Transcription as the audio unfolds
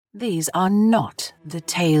These are not the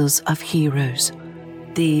tales of heroes.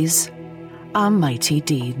 These are mighty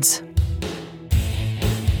deeds.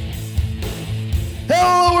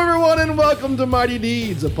 Hello, everyone, and welcome to Mighty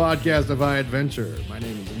Deeds, a podcast of high adventure. My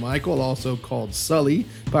name is Michael, also called Sully,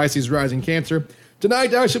 Pisces Rising Cancer.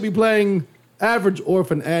 Tonight, I shall be playing Average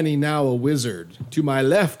Orphan Annie, now a wizard. To my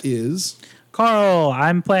left is... Carl,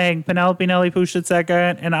 I'm playing Penelope Nelly Pusha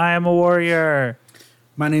II, and I am a warrior.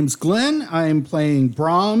 My name's Glenn. I am playing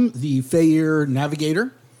Brahm, the Feyir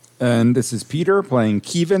Navigator. And this is Peter playing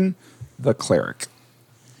Kevin, the Cleric.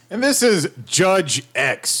 And this is Judge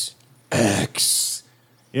X.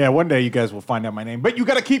 Yeah, one day you guys will find out my name. But you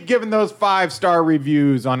got to keep giving those 5-star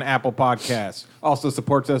reviews on Apple Podcasts. Also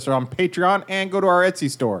supports us on Patreon and go to our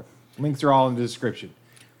Etsy store. Links are all in the description.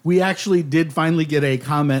 We actually did finally get a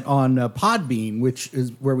comment on Podbean, which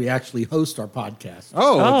is where we actually host our podcast.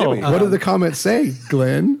 What did the comment say,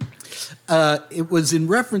 Glenn? It was in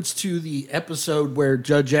reference to the episode where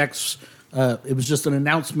Judge X, it was just an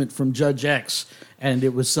announcement from Judge X, and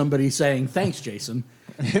it was somebody saying, "Thanks, Jason."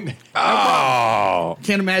 Oh.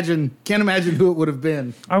 Can't imagine who it would have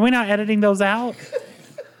been. Are we not editing those out?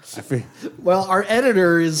 Well, our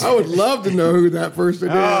editor is... I would love to know who that person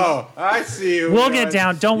is. Oh, I see you. We'll get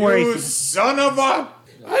down. Don't worry. You son of a... I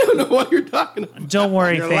don't know what you're talking about. Don't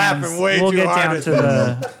worry, You're fans. laughing way We'll too get hard down at to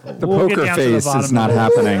The we'll get poker down to the face bottom is not of it.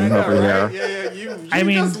 happening over here.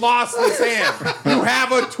 You just lost this hand. You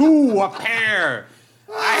have a 2, a pair.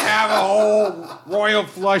 I have a whole royal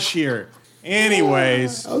flush here.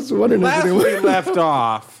 Anyways, I was wondering last if we anyone... left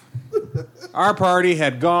off, our party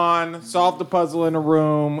had gone, solved the puzzle in a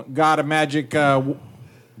room, got a magic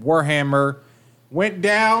warhammer, went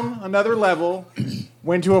down another level,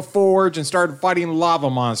 went to a forge, and started fighting lava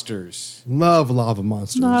monsters. Love lava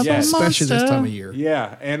monsters. Lava Yes. Especially this monster. time of year.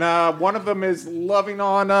 Yeah, and one of them is loving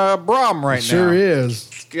on Brahm right now. Sure is.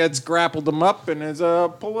 Gets grappled him up and is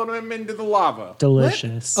pulling him into the lava.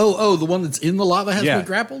 Delicious. Oh, the one that's in the lava has Yeah. been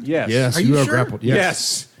grappled? Yes. Yes, Are you you are sure? grappled.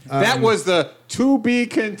 Yes. That was the to be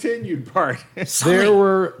continued part. There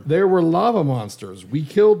were lava monsters. We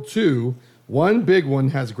killed 2. One big one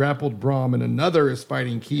has grappled Brahm, and another is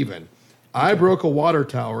fighting Kevin. I broke a water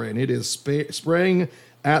tower, and it is spraying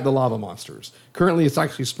at the lava monsters. Currently, it's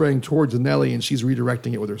actually spraying towards Nelly, and she's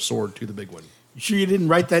redirecting it with her sword to the big one. You sure you didn't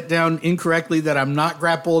write that down incorrectly, that I'm not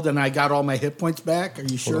grappled and I got all my hit points back? Are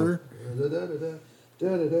you sure? You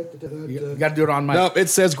got to do it on my... No, it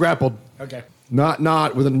says grappled. Okay.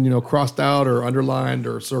 Not with crossed out or underlined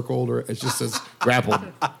or circled, or it just says grappled.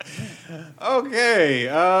 Okay.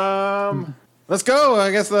 Let's go.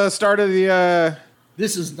 I guess the start of the...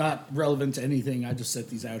 This is not relevant to anything. I just set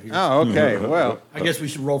these out here. Oh, okay. Well, I guess we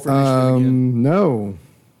should roll for initiative again. No.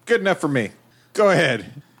 good enough for me. Go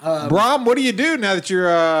ahead. Brahm, what do you do now that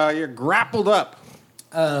you're grappled up?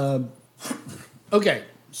 Okay,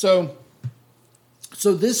 so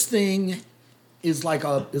this thing is like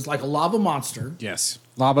a lava monster, Yes.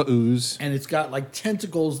 Lava ooze. and it's got like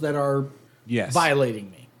tentacles that are Yes.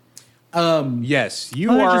 violating me. Yes.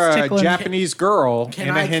 You Oh, they're are just a tickling. Japanese girl Can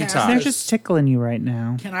in a I cast hentai. They're just tickling you right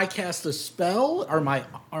now. Can I cast a spell? Are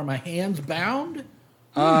my hands bound?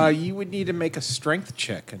 You would need to make a strength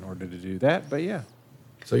check in order to do that, but yeah.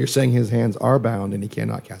 So you're saying his hands are bound and he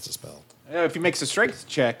cannot cast a spell. If he makes a strength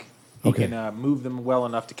check, he Okay. can move them well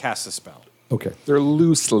enough to cast a spell. Okay. They're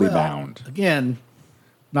loosely bound. Again,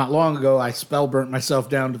 not long ago, I spell burnt myself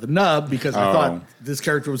down to the nub because I thought this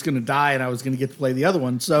character was going to die and I was going to get to play the other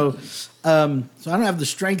one. So I don't have the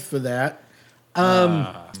strength for that.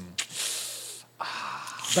 Well,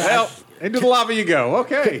 into the lava you go.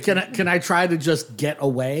 Okay. Can I try to just get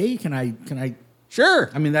away? Can I? Sure.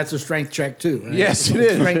 I mean, that's a strength check too. Right? Yes, it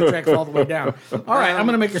is. Strength checks all the way down. All right, I'm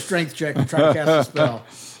going to make a strength check and try to cast a spell.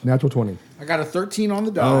 Natural 20. I got a 13 on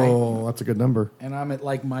the die, Oh, that's a good number. and I'm at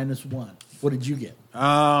like -1. What did you get?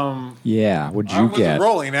 Yeah, what'd I you wasn't get?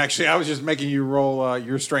 rolling, actually. I was just making you roll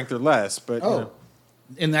your strength or less. But Oh,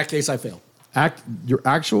 in that case, I failed. Your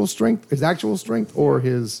actual strength? His actual strength or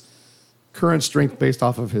his current strength based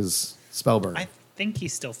off of his spell burn? I think he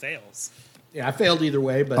still fails. Yeah, I failed either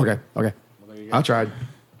way, but Okay. I tried.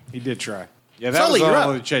 he did try. Yeah, that Sully, was you're all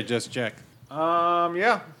up. the check. Just check.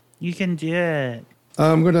 Yeah. You can do it.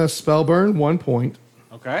 I'm going to spell burn 1 point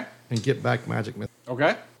Okay. and get back magic missile.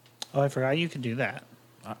 Okay. Oh, I forgot you could do that.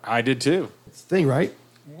 I did too. It's a thing, right?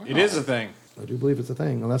 It is a thing. I do believe it's a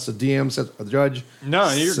thing, unless the DM says, or the judge No,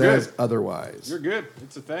 you're says good. otherwise. You're good.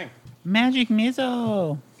 It's a thing. Magic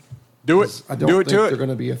missile. Do it. I don't do think it to they're it. going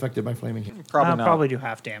to be affected by flaming heat. Probably not. Probably do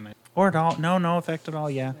half damage. Or at all. No effect at all,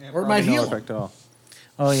 yeah. or my Probably no heal. effect at all.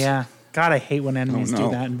 Oh, yeah. God, I hate when enemies no.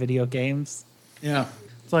 do that in video games. Yeah.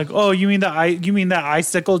 It's like, oh, you mean that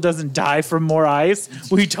icicle doesn't die from more ice?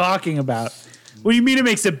 What are you talking about? What do you mean it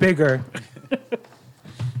makes it bigger?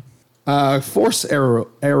 Force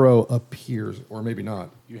arrow appears, or maybe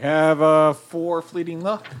not. You have 4 fleeting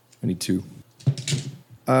luck. I need 2.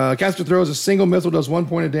 Caster throws a single missile, does 1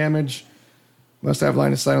 point of damage. Must have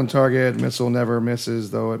line of sight on target. Missile never misses,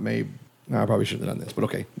 though it may. No, I probably shouldn't have done this, but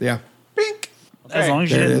okay. Yeah. Bink. Okay. As long as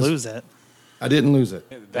you There it didn't is. lose it. I didn't lose it.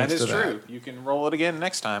 That Thanks is to true. You can roll it again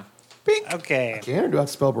next time. Bink. Okay. Can or do I have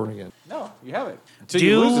to spell burn again? No, you have it. Until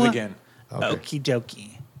you lose it again. Okay. Okie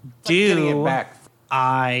dokie. Getting it back.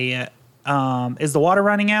 I is the water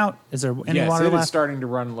running out? Is there any Yes, water it is left? starting to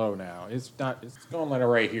run low now. It's not. It's going like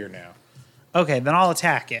right here now. Okay, then I'll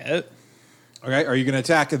attack it. Okay, are you going to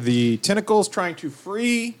attack the tentacles trying to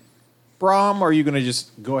free Brahm, or are you going to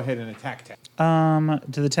just go ahead and attack?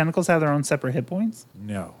 Do the tentacles have their own separate hit points?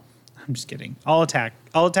 No. I'm just kidding. I'll attack.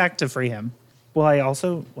 I'll attack to free him. Will I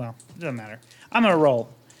also? Well, it doesn't matter. I'm gonna roll,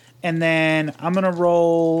 and then I'm gonna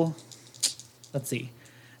roll. Let's see.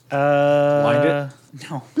 Blinded?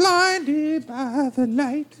 No. Blinded by the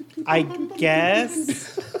light. I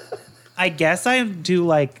guess I do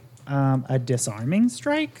like a disarming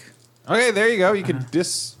strike. Okay, there you go. You can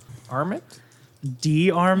disarm it.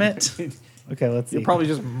 De-arm it. Okay, let's see. You'll probably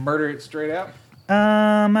just murder it straight out.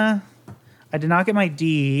 I did not get my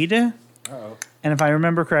deed. Uh-oh. And if I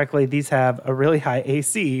remember correctly, these have a really high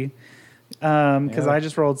AC. Because I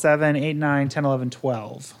just rolled 7, 8, 9, 10, 11,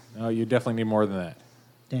 12. No, you definitely need more than that.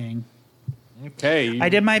 Dang. Okay. I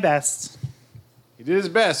did my best. He did his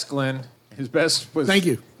best, Glenn. His best was Thank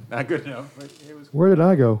you. not good enough. But it was. Where did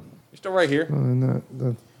I go? You're still right here.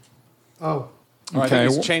 Oh. I Okay.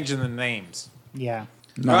 think he's changing the names. Yeah.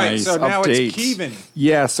 Nice. All right, so now update. it's Kevin.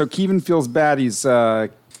 Yeah, so Kevin feels bad. He's has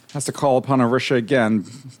to call upon Arisha again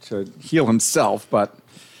to heal himself, but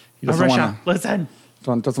he doesn't Arisha, want listen.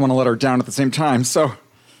 to let her down at the same time. So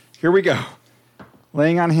here we go.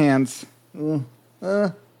 Laying on hands.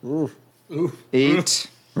 8.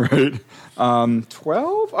 Right. 12.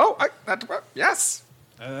 Oh, that's yes.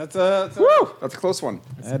 That's Woo! That's a close one.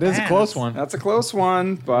 that is a close one. That's a close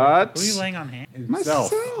one, but Who are you laying on hand?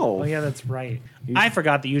 myself. Oh, yeah, that's right. I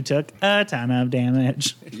forgot that you took a ton of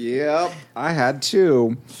damage. Yep, I had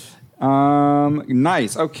 2.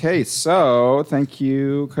 Nice. Okay, so thank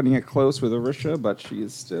you. Cutting it close with Arisha, but she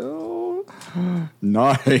is still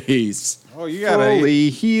nice. Oh, you got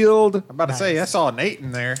fully healed. I'm about to say, I saw an 8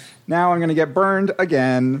 in there. Now I'm gonna get burned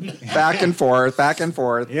again. Back and forth, back and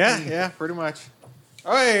forth. Yeah, pretty much.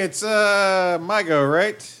 All right, it's my go,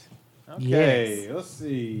 right? Okay, Yes. let's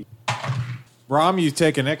see. Brahm, you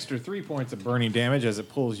take an extra 3 points of burning damage as it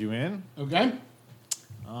pulls you in. Okay.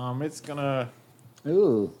 It's gonna.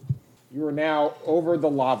 Ooh. You are now over the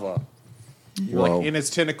lava. You're Whoa. like in its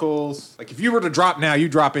tentacles. Like if you were to drop now, you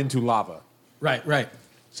drop into lava. Right.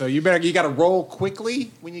 So you got to roll quickly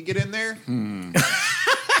when you get in there.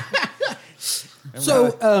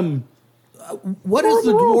 So, what is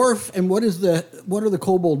the dwarf and what are the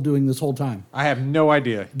kobold doing this whole time? I have no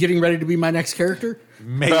idea. Getting ready to be my next character?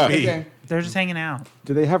 Maybe. Okay. They're just hanging out.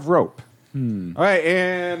 Do they have rope? All right,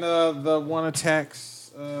 and the one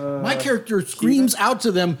attacks. My character screams out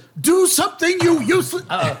to them, "Do something, you useless!"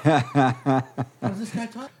 What does this guy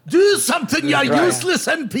talk? Do something, you useless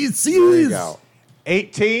NPCs! There you go.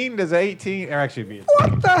 18. Does 18 or actually be?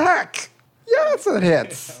 What the heck? Yes, it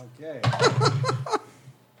hits. Okay.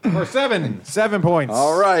 For 7 points.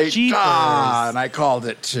 All right. Jeepers. And I called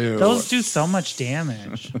it too. Those do so much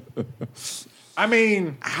damage. I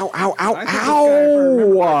mean, Ow, I ow, think this guy, if I ow, remember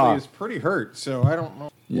correctly, ow. is pretty hurt. So I don't know.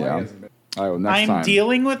 why Yeah. he hasn't been. Oh, next I'm time.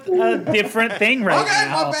 dealing with a different thing right Okay,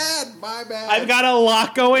 now. my bad. I've got a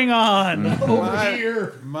lot going on.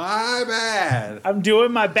 My bad. I'm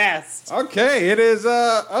doing my best. Okay, it is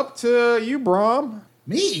up to you, Brahm.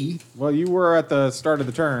 Me? Well, you were at the start of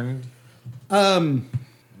the turn. I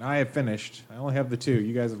have finished. I only have the 2.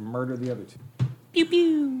 You guys have murdered the other 2. Pew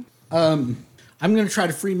pew. I'm going to try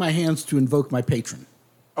to free my hands to invoke my patron.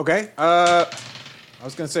 Okay. I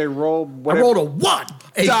was gonna say roll. I rolled a 1.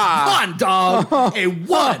 A 1, dog. A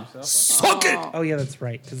 1. Suck it. Oh yeah, that's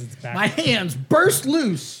right. Because it's back. My hands burst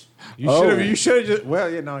loose. You should have. You should have just. Well,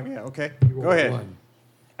 yeah, no, yeah. Okay. Go ahead.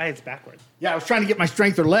 It's backwards. Yeah, I was trying to get my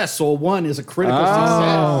strength or less, so a 1 is a critical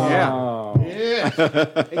Yeah.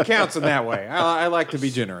 success. It counts in that way. I like to be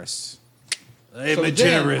generous. I'm So a then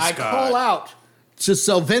generous I call out to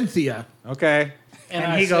Selventhia. Okay. And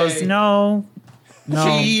I he goes, say, no.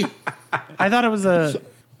 She, I thought it was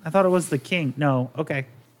the king. No. Okay.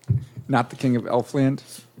 Not the king of Elfland.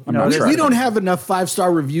 I'm No, not it sure. we don't have enough 5-star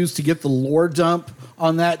reviews to get the lore dump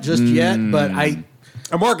on that just yet, but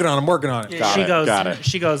I'm working on it. Got it.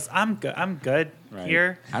 She goes, I'm good Right.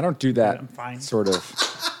 here. I don't do that I'm fine. sort of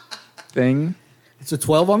thing. It's a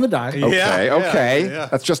 12 on the die. Okay.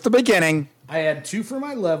 That's just the beginning. I had 2 for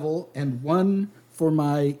my level and 1 for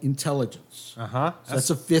my intelligence. Uh-huh. So that's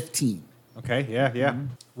a 15. Okay, yeah.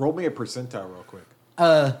 Roll me a percentile real quick.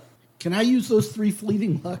 Can I use those 3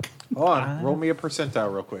 fleeting luck? Hold on. Roll me a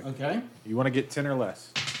percentile real quick. Okay. You want to get 10 or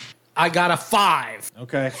less? I got a 5.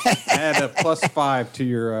 Okay. Add a +5 to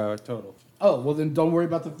your total. Oh, well then don't worry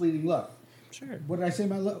about the fleeting luck. Sure. What did I say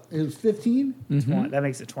my luck? It was 15? That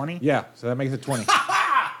makes it 20. Yeah, so that makes it 20.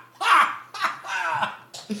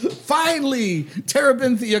 Finally,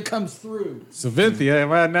 Terabinthia comes through. Savinthia,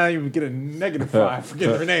 well, now you get a -5 for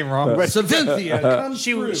getting her name wrong. But Savinthia comes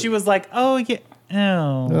She through. she was like, oh yeah,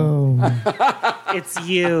 it's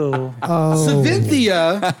you.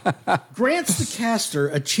 Savinthia grants the caster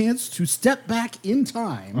a chance to step back in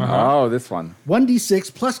time. Oh, this one.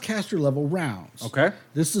 1d6 plus caster level rounds. Okay.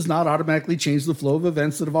 This does not automatically change the flow of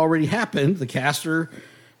events that have already happened. The caster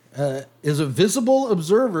is a visible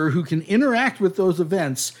observer who can interact with those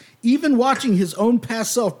events, even watching his own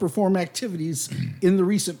past self perform activities in the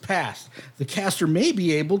recent past. The caster may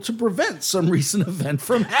be able to prevent some recent event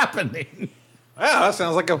from happening. Yeah, that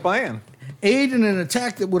sounds like a plan. Aid in an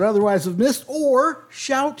attack that would otherwise have missed, or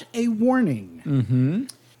shout a warning.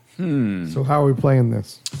 So how are we playing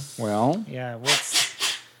this? Well, Yeah, what's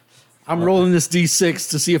I'm rolling this d6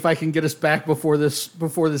 to see if I can get us back before this Now,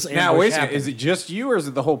 ambush wait a second. happens. Is it just you or is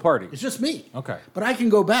it the whole party? It's just me. Okay. But I can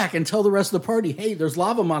go back and tell the rest of the party, hey, there's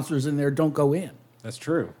lava monsters in there, don't go in. That's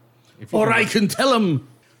true. If you Or can- I can tell them,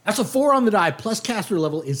 that's a 4 on the die, plus caster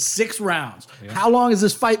level is 6 rounds. How long has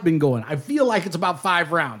this fight been going? I feel like it's about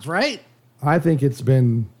 5 rounds, right? I think it's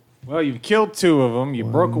been Well, you've killed 2 of them. You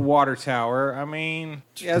broke a water tower. I mean,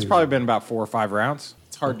 yeah, it's probably been about 4 or 5 rounds.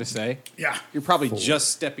 It's hard to say. Yeah. You're probably just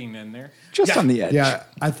stepping in there. just on the edge. yeah.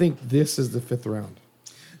 I think this is the 5th round.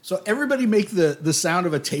 So everybody make the sound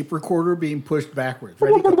of a tape recorder being pushed backwards.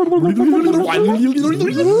 Ready? All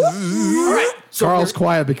right. So Carl's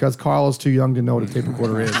quiet because Carl is too young to know what a tape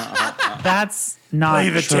recorder is. that's not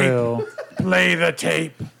true. Play the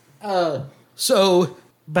tape. So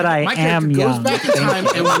But I my am character goes young. back in time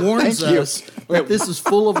and warns us that this is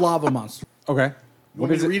full of lava monsters. Okay.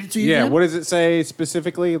 Want me to read it to you Yeah, again? what does it say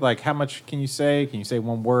specifically? Like, how much can you say? Can you say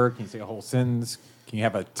one word? Can you say a whole sentence? Can you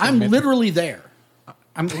have a 10 I'm minute- literally there.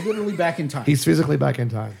 I'm literally back in time. He's physically back in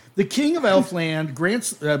time. The king of Elfland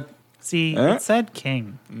grants See, it said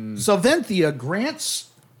king. Savinthia grants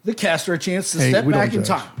the caster a chance to Hey, step we don't back in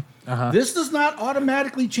judge. time. This does not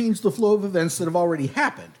automatically change the flow of events that have already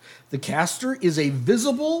happened. The caster is a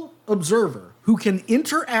visible observer who can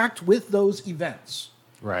interact with those events,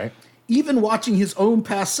 Right. even watching his own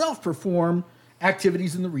past self perform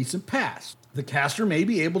activities in the recent past. The caster may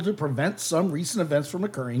be able to prevent some recent events from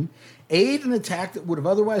occurring, aid an attack that would have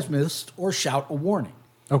otherwise missed, or shout a warning.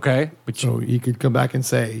 Okay. But So he could come back and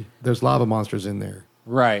say, there's lava monsters in there,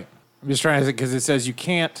 right. I'm just trying to think because it says you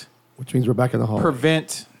can't which means we're back in the hall.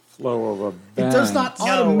 prevent. Flow of It events. does not No.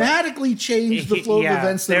 automatically change the flow of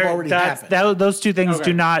events that have already happened. Those two things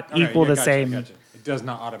do not equal the same. It does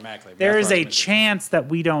not automatically. There That's is what I a meant. chance that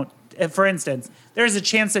we don't. For instance, there's a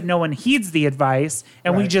chance that no one heeds the advice,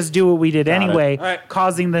 and we Right. just do what we did anyway, All right.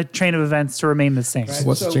 causing the chain of events to remain the same.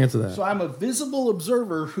 What's the chance of that? So I'm a visible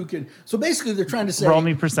observer who can. So basically, they're trying to say, Roll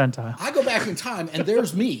me percentile. I go back in time, and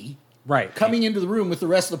there's me Right. coming into the room with the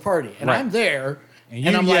rest of the party, and Right. I'm there, And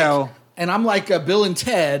you I'm yell. like, and I'm like Bill and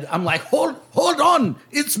Ted. I'm like, hold on,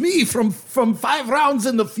 it's me from 5 rounds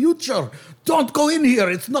in the future. Don't go in here.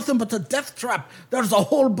 It's nothing but a death trap. There's a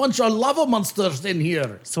whole bunch of lava monsters in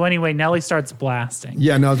here. So anyway, Nelly starts blasting.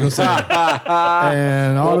 Yeah, no, I was going to say.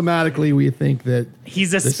 And automatically we think that He's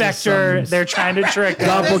a this is specter. some They're trying to trick him.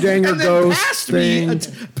 doppelganger And then ghost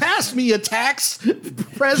past me attacks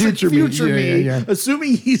present, Future future, me. me, Yeah.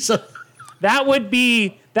 assuming he's a. That would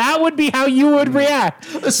be how you would react.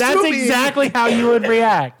 That's Assuming- exactly how you would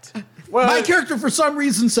react. My character, for some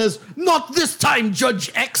reason, says, "Not this time,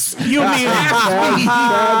 Judge X." You mean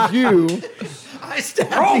Stabbed you. I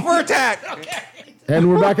stabbed Roll you. for attack. And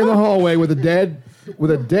we're back in the hallway with a dead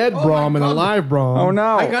Brahm and a God. live Brahm. Oh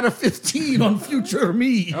no! I got a 15 on future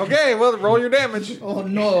me. Okay, well, roll your damage. Oh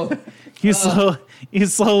no! you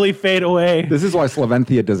slowly fade away? This is why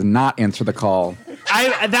Slaventhia does not answer the call.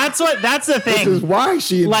 That's the This is thing. why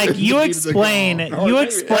she Like you explain In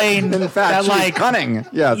that fact, she's like cunning.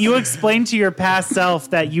 Yes. you explain to your past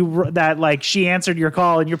self that like she answered your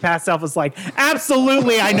call, and your past self was like,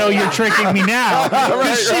 absolutely, I know you're tricking me now.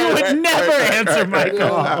 She would never answer my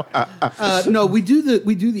call. No, we do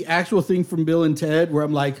the actual thing from Bill and Ted where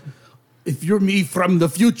I'm like, if you're me from the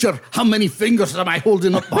future, how many fingers am I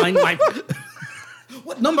holding up behind my...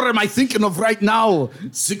 What number am I thinking of right now?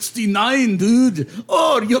 69, dude.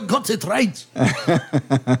 Oh, you got it right. Okay,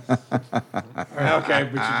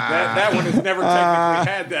 but that one has never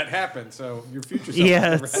technically had that happen. So your future self has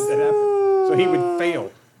never had that happen. So he would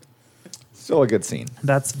fail. Still a good scene.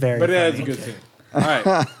 That's very But it is a funny. good thing. All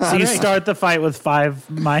right. So you start the fight with 5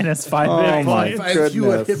 minus 5 hit my points. 5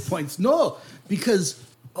 fewer goodness. hit points. No, because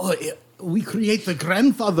we create the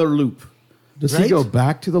grandfather loop. Does Right? he go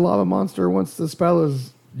back to the lava monster once the spell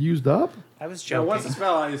is used up? I was So joking. once the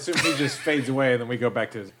spell, I assume he just fades away, and then we go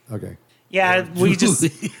back to his. Okay. Yeah, we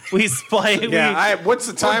split. Yeah. What's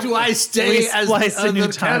the Or time? do I stay We as splice the a new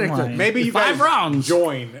other character? timeline. Maybe you 5 guys rounds.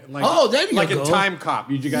 join. Like, Oh, there you like go. a time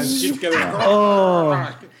cop. You guys get together.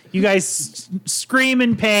 And You guys scream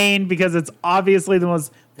in pain because it's obviously the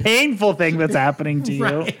most painful thing that's happening to you.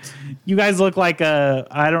 Right. You guys look like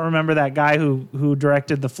I don't remember that guy who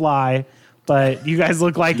directed The Fly, but you guys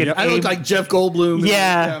look like I look like Jeff Goldblum.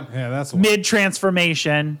 Yeah. Yeah, that's one. mid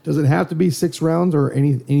transformation. Does it have to be 6 rounds or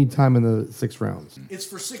any time in the 6 rounds? It's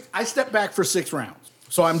for 6. I step back for 6 rounds.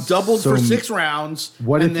 So I'm doubled So for 6 rounds.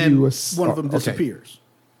 what and if then you one of them okay. disappears.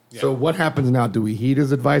 So what happens now? Do we heed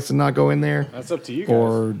his advice and not go in there? That's up to you guys.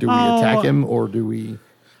 Or do we attack him? Or do we...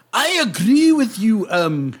 I agree with you,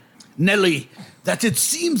 Nelly, that it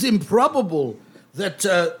seems improbable that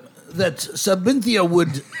that Sabinthia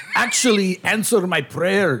would actually answer my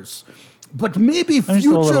prayers. But maybe I'm just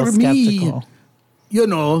a little future me, skeptical. you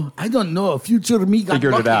know, I don't know. Future me got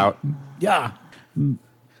Figured it lucky. out. Yeah.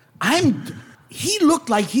 He looked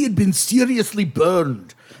like he had been seriously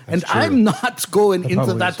burned. And true. I'm not going into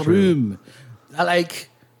probably that is true. room. Like,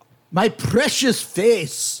 my precious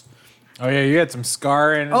face. Oh yeah, you had some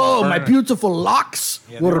scarring. Oh, my beautiful locks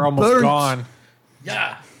Yeah, they were were almost burnt. gone.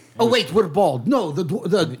 Yeah. Oh wait, we're bald. No, the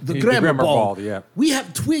Grimm are Grimm are bald. bald, yeah. We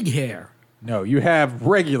have twig hair. No, you have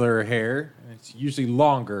regular hair. And it's usually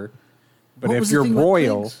longer. But What if was the you're thing with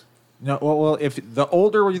royal, twigs? no. Well, if the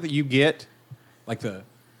older that you get, like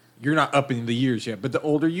you're not up in the years yet, but the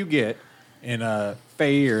older you get, in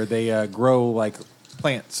Feyre, they grow like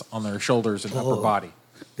plants on their shoulders and upper body.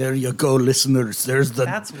 There you go, listeners.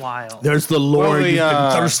 That's wild. There's the lore the, you've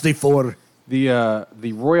been thirsty for.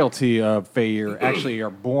 The royalty of Feyre actually are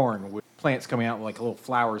born with plants coming out like little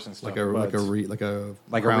flowers and stuff. Like a buds. like a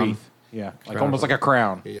a wreath. Yeah, like Crown. almost like a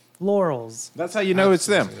crown. Laurels. That's how you know it's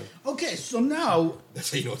them. Okay, so now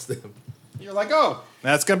That's how you know it's them. You're like, oh,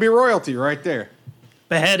 that's gonna be royalty right there.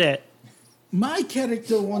 Behead it. my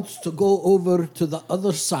character wants to go over to the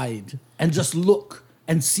other side and just look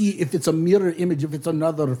and see if it's a mirror image, if it's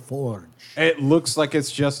another forge. It looks like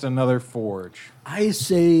it's just another forge. I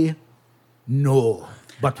say no.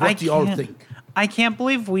 But what do y'all think? I can't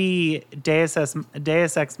believe we Deus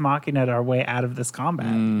Ex Machina our way out of this combat.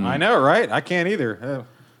 I know, right? I can't either.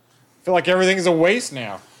 I feel like everything's a waste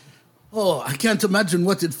now. Oh, I can't imagine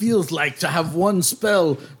what it feels like to have one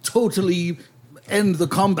spell totally end the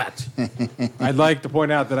combat. I'd like to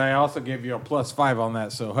point out that I also gave you a +5 on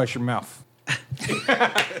that, so hush your mouth.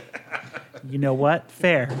 You know what?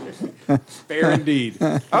 Fair. Fair indeed.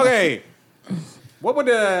 Okay. What would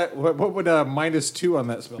 -2 on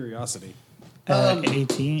that spell? Curiosity.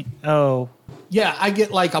 18. Oh, Yeah, I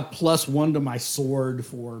get like a +1 to my sword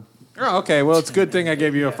for. Oh, okay. Well, it's a good thing I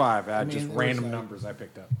gave you a 5. mean, Just there's random that. numbers I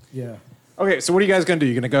picked up. Yeah. Okay, so what are you guys going to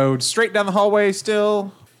do? You're going to go straight down the hallway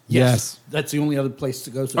still? Yes. That's the only other place to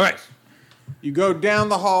go. So All right. You go down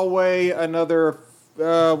the hallway another,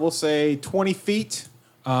 we'll say 20 feet.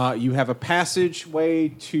 You have a passageway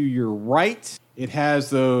to your right. It has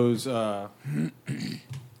those wooden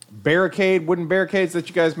barricades that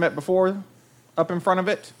you guys met before up in front of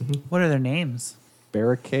it. what are their names?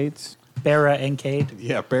 Barricades? Bera and Cade.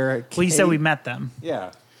 Yeah, barricades. We said we met them.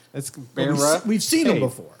 Yeah. It's Well, Barra. we've seen them Cade.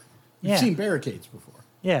 before. We've Yeah. seen barricades before.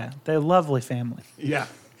 Yeah, they're a lovely family. Yeah.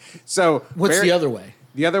 So What's the other way?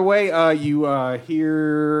 The other way, you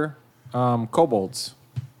hear kobolds.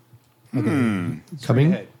 Coming?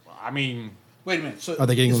 Ahead. I mean, Wait a minute. So Are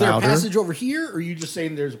they getting is there louder? a passage over here, or are you just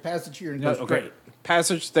saying there's a passage here and no, goes okay. straight?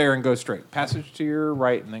 Passage there and go straight. Passage to your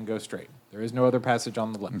right and then go straight. There is no other passage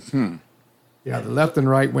on the left. Yeah, the left and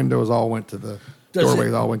right windows all went to the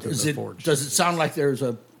doorways. All went to the forge. Does it sound like there's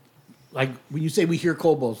a, like when you say we hear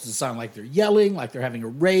kobolds, does it sound like they're yelling, like they're having a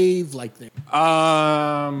rave, like they?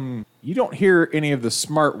 You don't hear any of the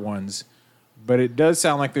smart ones, but it does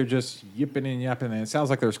sound like they're just yipping and yapping, and it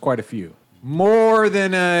sounds like there's quite a few. More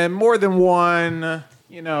than one.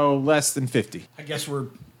 Less than 50. I guess we're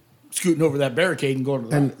scooting over that barricade and going to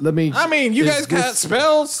the And let me. I mean, you is guys got this-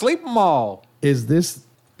 spells. Sleep them all. Is this?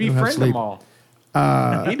 I don't have Befriend them sleep. all.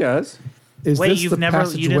 He does. Is Wait, this you the didn't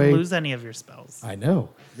passageway? lose any of your spells. I know.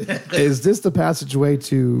 Is this the passageway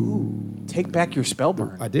to? Take back your spell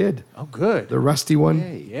burn. I did. Oh, good. The rusty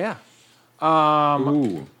one. Yeah.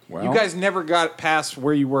 Ooh, well. You guys never got past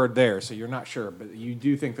where you were there, so you're not sure. But you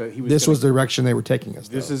do think that he was. This was the direction they were taking us.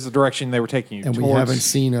 This though. is the direction they were taking you. and we towards. haven't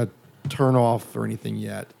seen a turn off or anything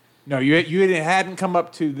yet. No, you hadn't come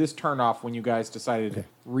up to this turnoff when you guys decided to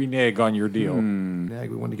renege on your deal. Nag,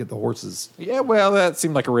 we wanted to get the horses. Yeah, well, that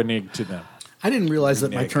seemed like a renege to them. I didn't realize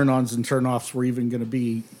that my Nick. turn-ons and turn-offs were even going to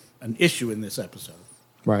be an issue in this episode.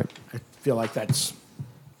 Right. I feel like that's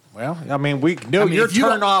Well, I mean, we know your if you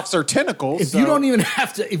don't- turn-offs are tentacles. if you don't even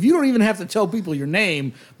have to tell people your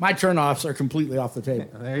name, my turn-offs are completely off the table.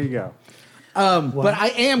 There you go. But I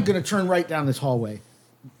am going to turn right down this hallway.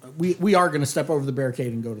 We are going to step over the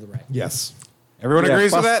barricade and go to the right. Yes. Everyone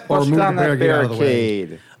agrees with that? Or Bust move down the that barricade out of the way.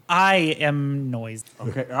 barricade. I am noisy.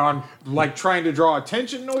 Okay, on like trying to draw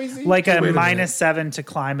attention, noisy. Like a Wait a -7 to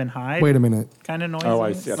climb and hide. Wait a minute. Kind of noisy. Oh,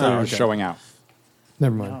 I see. I thought it was showing out.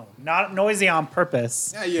 Never mind. No, not noisy on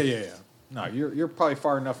purpose. Yeah. No, you're probably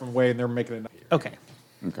far enough away, and they're making it. Okay.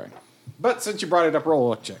 Okay. But since you brought it up, roll a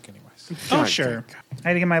luck check, anyways. Oh, sure. I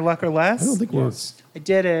had to get my luck or less. I don't think I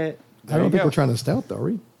did it. I don't you think go. we're trying to stealth, though, are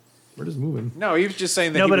we? We're just moving. No, he was just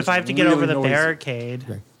saying that. No, he but was if I have to get really over the noisy. barricade,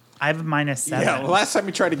 Okay. I have a -7. Yeah, last time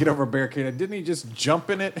he tried to get over a barricade, didn't he just jump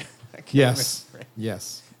in it? I can't Yes. remember.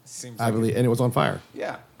 Yes. Seems I like believe, and it was on fire.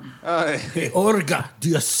 Yeah. Hey, Orga, do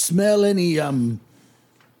you smell any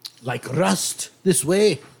like rust this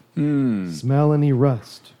way? Smell any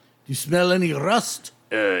rust? Do you smell any rust?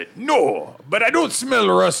 No, but I don't smell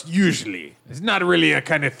rust usually. It's not really a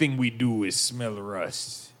kind of thing we do is smell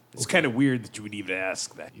rust. It's kind of weird that you would even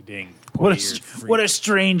ask that, you dang pointy-eared freak. What a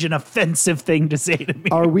strange and offensive thing to say to me.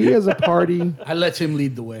 Are we as a party? I let him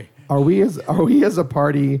lead the way. Are we as a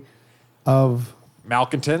party of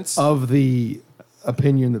malcontents? the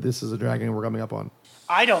opinion that this is a dragon we're coming up on?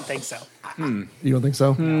 I don't think so. You don't think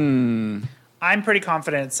so? I'm pretty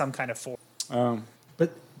confident it's some kind of force.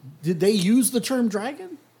 But did they use the term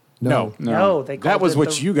dragon? No. No, they called That was it what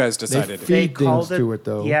the- you guys They decided. feed called things to it,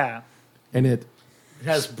 though. Yeah. And it It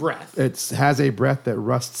has breath. has a breath that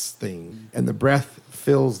rusts things, and the breath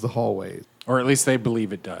fills the hallways. Or at least they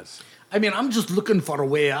believe it does. I mean, I'm just looking for a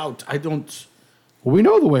way out. I don't. Well, we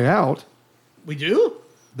know the way out. We do?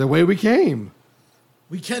 The way we came.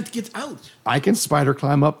 We can't get out. I can spider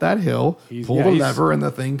climb up that hill, pull the lever, and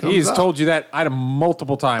the thing comes He's up. told you that item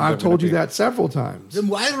multiple times. I've over told the you beer. that several times. Then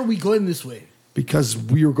why are we going this way? Because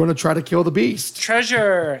we were going to try to kill the beast.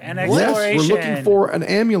 Treasure and Yes, exploration. we're looking for an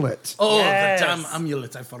amulet Oh, Yes. the damn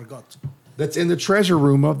amulet. I forgot. that's in the treasure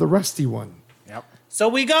room of the rusty one. Yep. So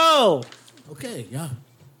we go Okay, yeah.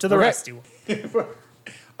 to the Okay. rusty one.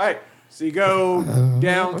 All right. So you go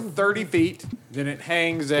down 30 feet, then it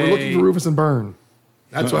hangs a. We're looking for Rufus and Burn.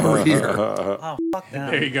 That's why we're here. Oh, fuck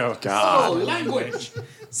them. There you go. Oh, language.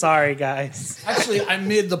 Sorry, guys. Actually, I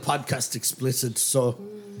made the podcast explicit, so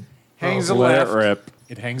Hangs a Let it left. rip.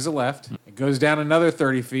 It hangs a left. It goes down another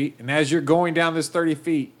 30 feet. And as you're going down this 30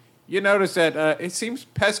 feet, you notice that it seems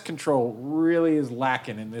pest control really is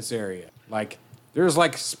lacking in this area. Like, there's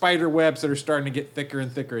like spider webs that are starting to get thicker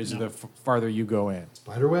and thicker as the farther you go in.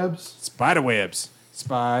 Spider webs? Spider webs.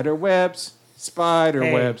 Spider webs. Spider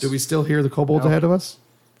Hey. webs. Do we still hear the kobolds ahead of us?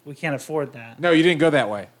 We can't afford that. No, you didn't go that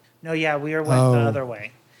way. No, yeah, we went the other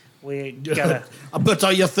way. We gotta. But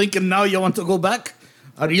are you thinking now you want to go back?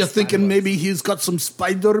 Are you thinking maybe he's got some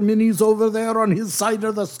spider minis over there on his side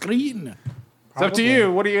of the screen? It's up to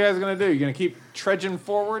you. What are you guys going to do? You going to keep trudging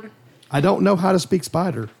forward? I don't know how to speak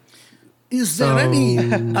spider. Is there any?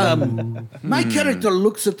 My character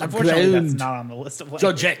looks at the Unfortunately, that's ground. not on the list of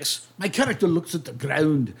Judge languages. X. My character looks at the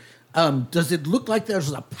ground. Does it look like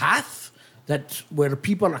there's a path that where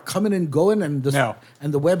people are coming and going, and No.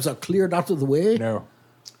 and the webs are cleared out of the way? No.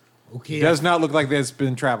 Okay. It does not look like it's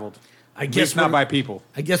been traveled. I At guess least not we're- by people.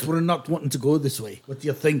 I guess we're not wanting to go this way. What do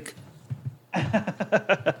you think?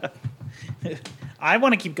 I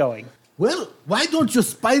want to keep going. Well, why don't you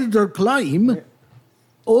spider climb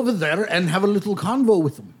over there and have a little convo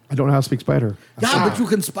with them? I don't know how to speak spider. Yeah, but you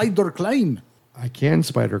can spider climb. I can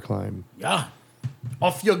spider climb. Yeah.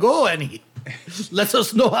 Off you go, Annie. Let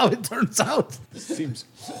us know how it turns out. Seems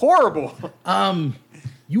horrible.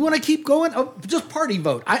 You want to keep going? Oh, just party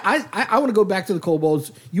vote. I want to go back to the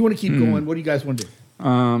kobolds. You want to keep going? What do you guys want to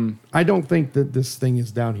do? I don't think that this thing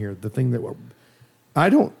is down here. The thing that I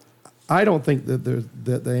don't think that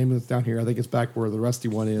the amulet's down here. I think it's back where the rusty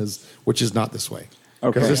one is, which is not this way.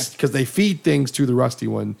 Okay. Because they feed things to the rusty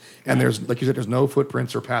one, and there's, like you said, there's no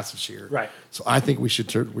footprints or passage here. Right. So I think we should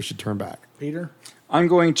turn back. Peter? I'm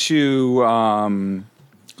going to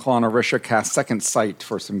Kalana Risha cast Second Sight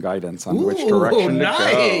for some guidance on which direction to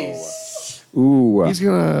nice. go. Ooh. He's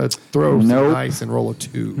gonna throw some Nope. dice and roll a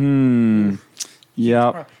 2.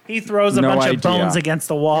 Yep. He throws a No bunch idea. of bones against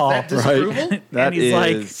the wall. That disapproval? That he's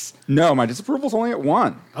is no. My disapproval's only at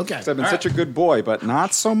 1. Okay. 'Cause I've been All such a right. good boy, but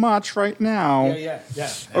not so much right now. Yeah.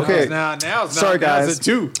 Okay. Now it's Sorry, guys. It's a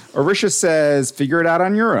 2. Orisha says, "Figure it out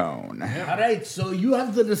on your own." All right, so you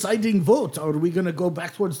have the deciding vote. Are we going to go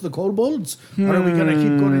back towards the kobolds? Or are we going to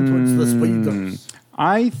keep going towards the spiders?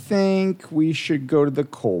 I think we should go to the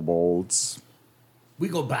kobolds. We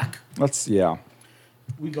go back. Yeah.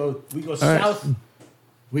 We go south.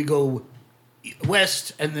 We go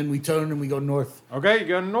west, and then we turn and we go north. Okay, you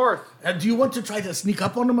go north. Do you want to try to sneak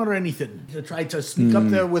up on them or anything? To try to sneak up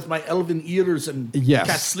there with my elven ears and Yes.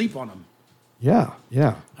 cast sleep on them? Yeah.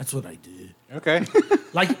 That's what I did. Okay.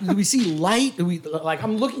 Like, do we see light? Like,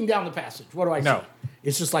 I'm looking down the passage. What do I No. see?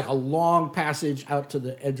 It's just like a long passage out to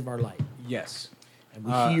the edge of our light. Yes. And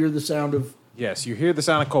we hear the sound of... Yes, you hear the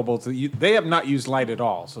sound of kobolds. They have not used light at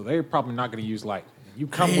all, so they're probably not going to use light. You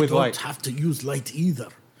come I with don't light. have to use light either.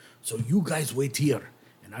 So you guys wait here,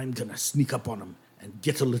 and I'm going to sneak up on them and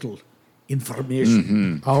get a little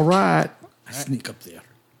information. All right. I sneak up there.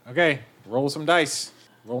 Okay, roll some dice.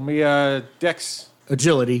 Roll me a dex.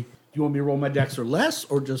 Agility. You want me to roll my dex or less,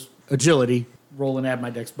 or just agility? Roll and add my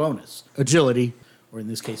dex bonus. Agility, or in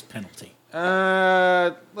this case, penalty.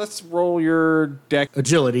 Let's roll your dex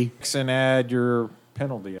Agility. and add your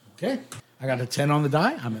penalty. Okay. I got a 10 on the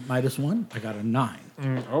die. I'm at -1. I got a 9.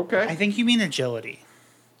 Okay. I think you mean agility.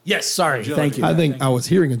 Yes, sorry. Thank you. I think I was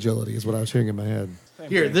hearing agility is what I was hearing in my head.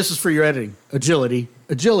 Here, this is for your editing. Agility.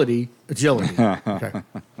 Agility. Agility. Okay.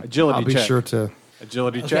 Agility I'll be check. sure to.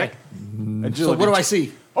 Agility check. Agility So what do I check.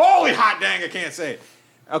 see? Holy hot dang, I can't say it.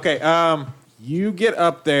 Okay, you get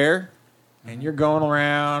up there and you're going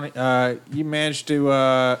around. You manage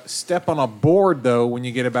to step on a board, though, when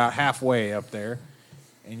you get about halfway up there.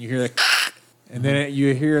 And you hear the and then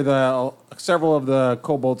you hear the several of the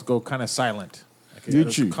kobolds go kind of silent. Like it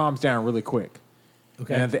just calms down really quick.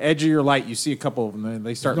 Okay. And at the edge of your light, you see a couple of them, and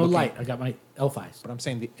they start No looking. light. I got my elf eyes. But I'm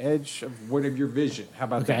saying the edge of whatever your vision. How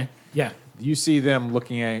about Okay. that? Yeah. You see them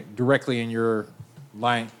looking at directly in your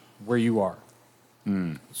line where you are.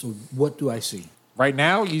 So what do I see? Right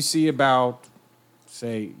now, you see about,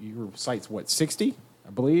 say, your sight's what, 60,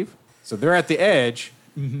 I believe? So they're at the edge.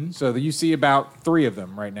 So you see about 3 of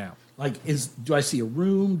them right now. Like, do I see a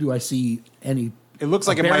room? Do I see any? It looks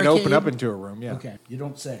like A it might open barricade? up into a room, yeah. Okay, you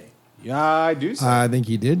don't say. Yeah, I do see. I think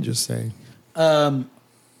he did just say. I'm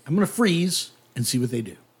gonna freeze and see what they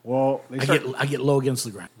do. well, I get low against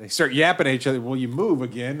the ground. they start yapping at each other. Well, you move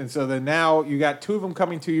again. And so then now you got 2 of them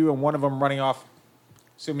coming to you and 1 of them running off,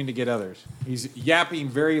 assuming to get others. He's yapping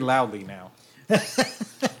very loudly now.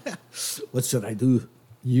 What should I do?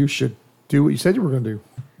 You should do what you said you were going to do.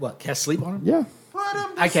 What? Cast sleep on him? Yeah.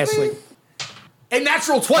 I can't sleep. A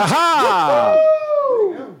natural 20. Ah!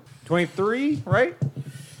 23, right?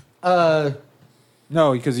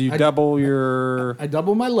 No, because you double your... I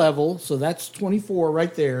double my level, so that's 24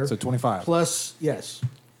 right there. So 25. Plus, yes.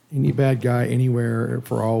 Any bad guy anywhere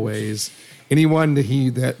for always. Anyone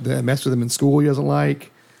that messed with him in school he doesn't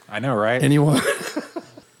like. I know, right? Anyone.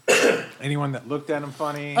 Anyone that looked at him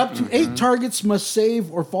funny. Up to 8 targets must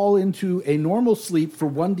save or fall into a normal sleep for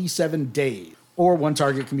 1d7 days. Or 1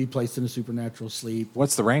 target can be placed in a supernatural sleep.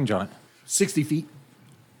 What's the range on it? 60 feet.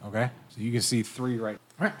 Okay. So you can see 3 right.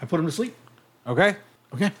 All right, I put him to sleep. Okay.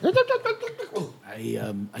 Okay.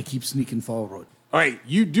 I keep sneaking forward. All right.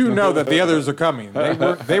 You do know that the others are coming.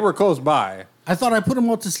 They were close by. I thought I put them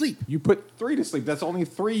all to sleep. You put 3 to sleep. That's only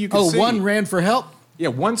 3 you can Oh, see. one ran for help? Yeah,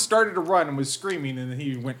 one started to run and was screaming, and then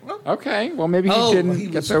he went, "Oh." Okay, well, maybe he Oh, didn't he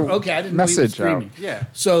get was, the okay, I didn't know he was message out. screaming. Yeah.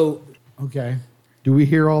 So, okay. Do we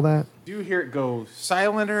hear all that? Do you hear it go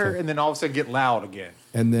silenter and then all of a sudden get loud again?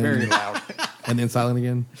 And then Very loud. and then silent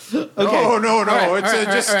again? No. It's All right,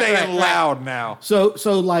 just all right, staying all right. loud now. So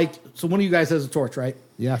one of you guys has a torch, right?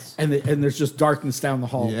 Yes. And there's just darkness down the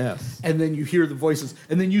hall. Yes. And then you hear the voices,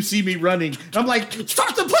 and then you see me running. And I'm like,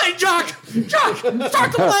 start the plane, Jock! Jock,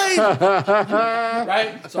 start the plane!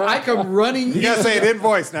 Right? So I come running. You gotta say it in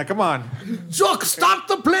voice now. Come on. Jock, stop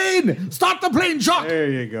the plane! Stop the plane, Jock!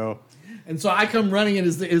 There you go. And so I come running, and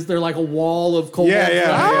is there like a wall of kobolds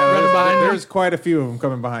Yeah. running behind me? There's quite a few of them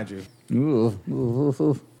coming behind you.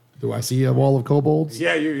 Do I see a wall of kobolds?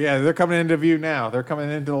 Yeah, they're coming into view now. They're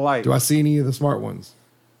coming into the light. Do I see any of the smart ones?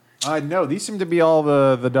 No, these seem to be all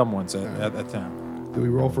the dumb ones at that time. Do we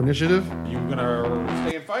roll for initiative? You gonna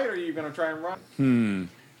stay and fight, or are you gonna try and run?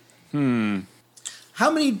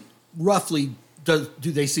 How many roughly do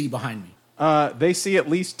they see behind me? They see at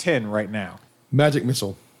least 10 right now. Magic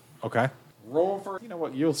missile. Okay. Roll for, you know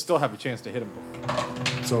what, you'll still have a chance to hit him.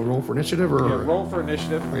 So roll for initiative or? Yeah, roll for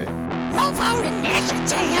initiative. Okay. Roll for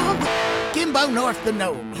initiative! Gimbo North the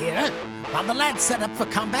Gnome here. While the lads set up for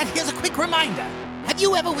combat, here's a quick reminder. Have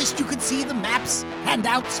you ever wished you could see the maps,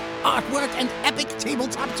 handouts, artwork, and epic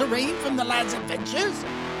tabletop terrain from the lads' adventures?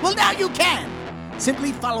 Well, now you can.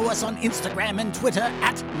 Simply follow us on Instagram and Twitter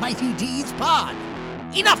at Mighty D's Pod.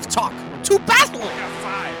 Enough talk. To battle!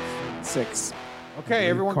 6. Okay,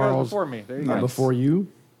 everyone goes Carl's before me. There you not go. before you,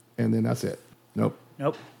 and then that's it. Nope.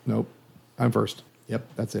 Nope. I'm first. Yep,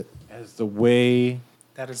 that's it. As the way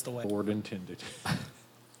That is the way. Lord intended.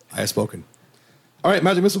 I have spoken. All right,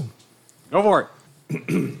 magic missile. Go for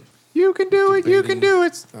it. You can do it. You can do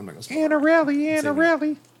it. I'm not gonna spell.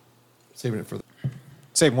 Anna Saving it for the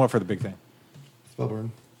Save one for the big thing. spell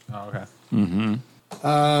burn. Oh, okay.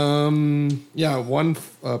 Yeah, one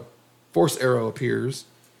force arrow appears,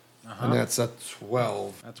 and that's at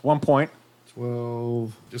 12. That's 1 point.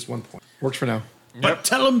 12, just 1 point. Works for now. But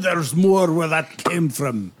tell him there's more where that came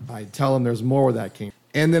from. I tell him there's more where that came.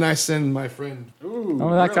 And then I send my friend.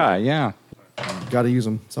 Oh, that guy, yeah. Got to use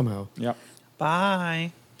him somehow. Yep.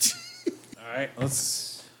 Bye. All right,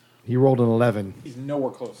 let's. He rolled an 11. He's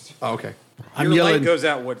nowhere close. Oh, okay. I'm Your light yelling. goes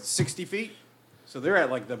out, what, 60 feet? So they're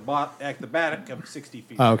at like the back of 60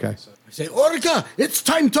 feet. Oh, okay. So, I say, Orica, it's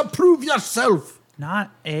time to prove yourself.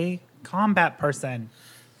 Not a combat person.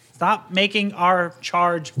 Stop making our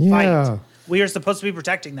charge Yeah. fight. We are supposed to be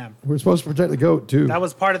protecting them. We're supposed to protect the goat too. That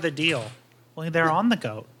was part of the deal. Well, they're on the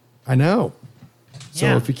goat. I know. So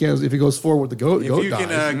Yeah. if he goes forward with the goat, the if goat you dies.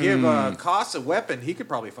 can give Koss a weapon, he could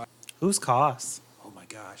probably fight. Who's Koss? Oh my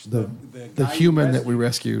gosh. the guy human you that we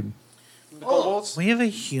rescued. the kobolds? We have a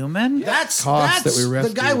human? That's Koss that we the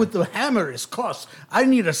rescued. guy with the hammer is Koss. I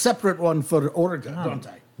need a separate one for Orica, don't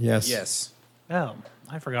I? Yes. Yes. Oh,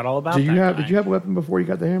 I forgot all about Did you that have? guy. Did you have a weapon before you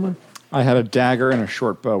got the hammer? I had a dagger and a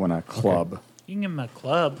short bow and a club. You can give him a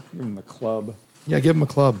club. Give him the club. Yeah, give him a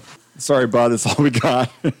club. Sorry, bud. That's all we got.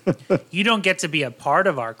 You don't get to be a part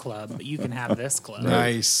of our club, but you can have this club.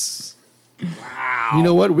 Nice. Wow. You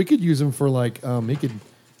know what? We could use him for like. He could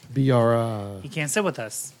be our. He can't sit with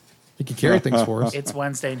us. He could carry things for us. It's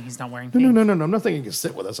Wednesday and he's not wearing No, pink. no. I'm not saying he can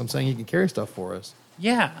sit with us. I'm saying he can carry stuff for us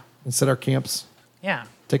Yeah. and set our camps, Yeah.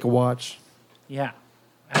 take a watch Yeah.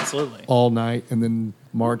 Absolutely. all night, and then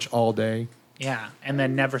march all day. Yeah. And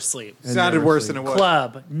then never sleep. And Sounded never worse sleep. than it was.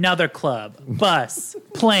 Club, another club, bus,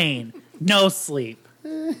 plane, no sleep.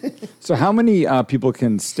 So how many people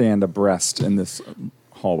can stand abreast in this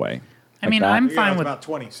hallway? I mean, that? I'm Yeah, fine it's with about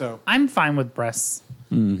 20, so. I'm fine with breasts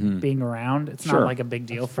being around. It's Sure. not like a big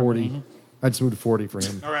deal for 40. me. I just moved to 40 for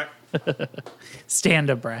him. All right. Stand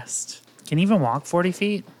abreast. Can he even walk 40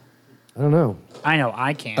 feet? I don't know. I know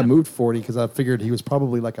I can. I moved 40 because I figured he was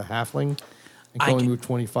probably like a halfling and I could only can- move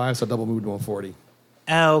 25, so I double moved to 140.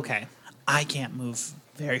 Oh, okay. I can't move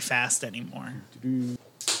very fast anymore.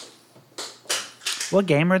 What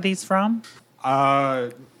game are these from?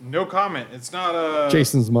 No comment. It's not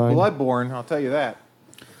Jason's mine. Bloodborne, I'll tell you that.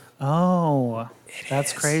 Oh,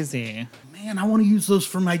 that's crazy. Man, I want to use those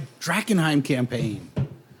for my Drakenheim campaign.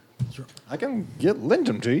 I can lend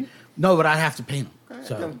them to you. No, but I have to paint them. I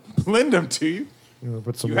So can lend them to you. You know,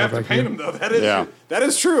 put some You more have to back paint here. them though. That is Yeah. that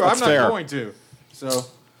is true. That's I'm not fair. going to. So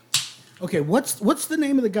okay, what's the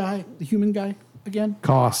name of the guy, the human guy again?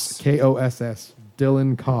 Koss, Koss,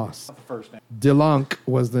 Dylan Koss. first name. Dilunk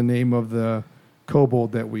was the name of the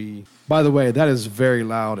kobold that we. By the way, that is very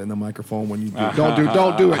loud in the microphone when you do. Don't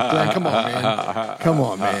do it, Glenn. Come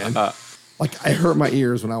on, man. Like I hurt my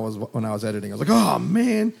ears when I was editing. I was like, oh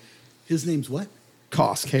man, His name's what?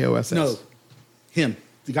 Koss, Koss. No, him,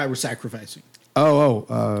 the guy we're sacrificing.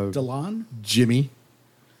 Delon? Jimmy.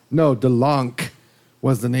 No, Dilunk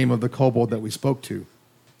was the name of the kobold that we spoke to.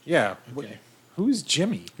 Yeah. Who's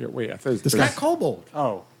Jimmy? Here, wait, I thought This That kobold.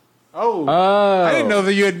 Oh. I didn't know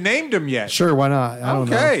that you had named him yet. Sure, why not? I don't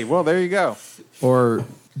know. Okay, well there you go. Or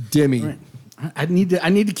Dimmy. I need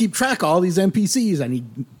to keep track of all these NPCs. I need.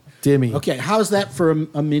 Dimmy. Okay, how's that for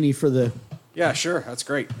a mini for the Yeah, sure. That's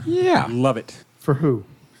great. Yeah. Love it. For who?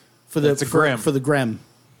 It's a Grim. for the Grem?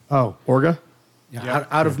 Oh, Orga? Yeah, Yeah.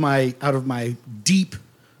 out of my deep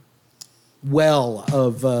well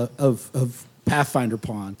of Pathfinder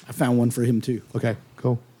Pawn, I found one for him too. Okay,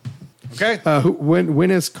 cool. Okay. When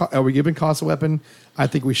are we giving Koss a weapon? I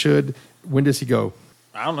think we should. When does he go?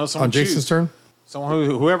 I don't know. Someone On Jason's choose. turn? Someone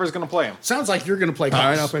whoever's going to play him. Sounds like you're going to play. All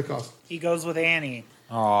right, Koss. I'll play Koss. He goes with Annie.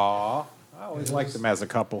 Aw. I always liked them as a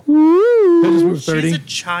couple. I just moved 30. She's a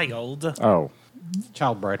child. Oh.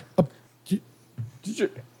 Child bride.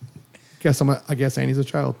 I guess Annie's a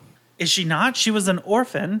child. Is she not? She was an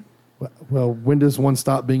orphan. Well, when does one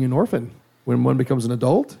stop being an orphan? When one becomes an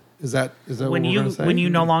adult? Is that what When we're you gonna say? when you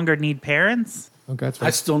no longer need parents. Okay, that's I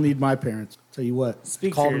fine. still need my parents. Tell you what.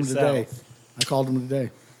 Speak called for them yourself. today. I called them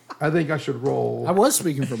today. I think I should roll. I was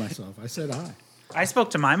speaking for myself. I said hi. I spoke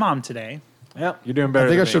to my mom today. Yep, you're doing better. I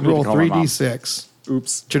think I than should me. roll call my mom. 3d6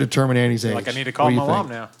 Oops. to determine Annie's age. Like I need to What call do you my mom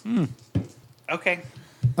think? now. Okay.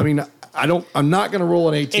 I mean, I'm not going to roll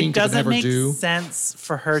an 18 It because I doesn't never make do. sense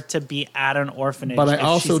for her to be at an orphanage. But I if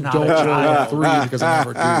also she's not don't a roll child. 3 because I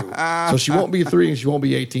never do. So she won't be 3 and she won't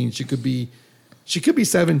be 18. She could be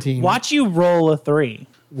 17. Watch you roll a 3.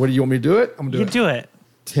 What do you want me to do it? I'm going You to do it. do it.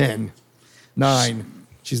 10. 9.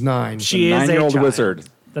 She's 9. She is a 9-year-old child. wizard.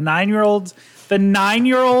 The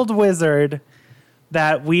 9-year-old wizard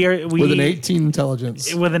that we with an 18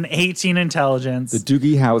 intelligence. with an 18 intelligence. The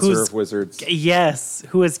Doogie Howser Who's- of wizards. Yes,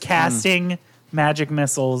 who is casting magic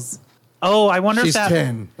missiles. Oh, I wonder She's if that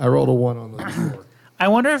 10. I rolled a 1 on the floor. I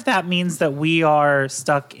wonder if that means that we are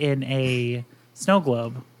stuck in a snow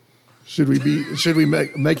globe. Should we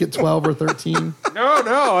make it 12 or 13?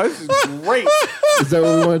 No, this is great. Is that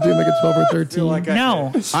what we want to do? Make it 12 or 13? like I-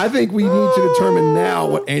 No, I think we need to determine now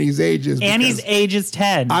what Annie's age is. Annie's because age is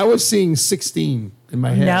 10. I was seeing 16 in my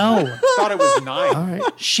head. No, thought it was 9. All right.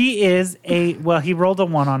 she is a. Well, he rolled a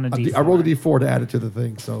 1 on a D4. I rolled a d4 to add it to the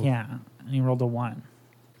thing. So Yeah, and he rolled a 1.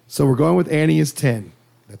 So we're going with Annie is 10.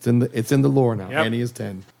 It's in the lore now. Yep. Annie is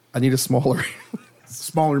 10. I need a smaller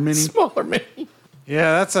Smaller mini. smaller mini.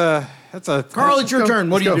 Yeah, that's a Carl, it's your turn.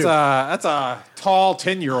 What do you do? That's a tall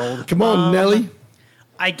 10-year-old. Come on, Nelly.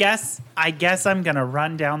 I guess I'm gonna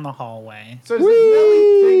run down the hallway. So does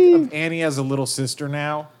Nelly think of Annie as a little sister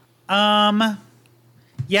now?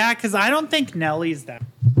 Yeah, because I don't think Nellie's that.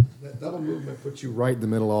 That double movement puts you right in the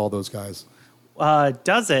middle of all those guys.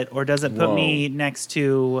 Does it, or does it put me next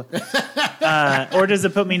to, or does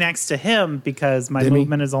it put me next to him because my Demi?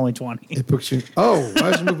 movement is only 20? It puts you. Oh, why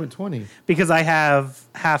is your movement 20? Because I have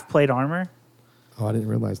half plate armor. Oh, I didn't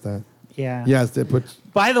realize that. Yeah. Yes, it puts.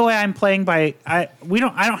 By the way, I'm playing by I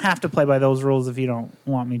don't have to play by those rules if you don't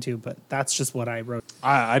want me to, but that's just what I wrote.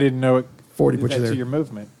 I didn't know it 40 did puts that you to there. your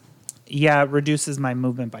movement. Yeah, it reduces my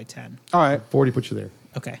movement by 10. All right. 40 puts you there.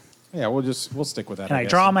 Okay. Yeah, we'll stick with that. And I guess.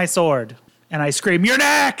 draw my sword and I scream, "You're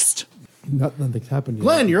next!" Nothing's happened yet.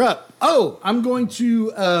 Glenn, you're up. Oh, I'm going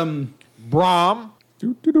to. Brom.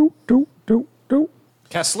 Do.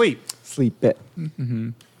 Cast sleep. Sleep it.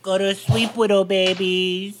 Go to sleep, widow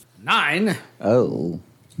babies. 9. Oh.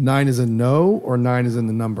 9 is a no, or 9 is in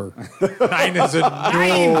the number. 9 is a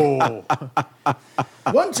no.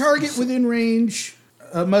 One target within range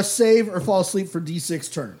must save or fall asleep for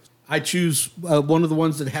D6 turns. I choose one of the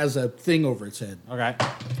ones that has a thing over its head. Okay.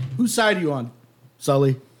 Whose side are you on,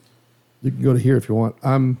 Sully? You can go to here if you want.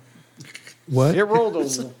 What? It rolled a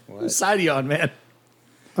Whose side are you on, man?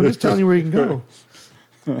 I'm just telling you where you can go.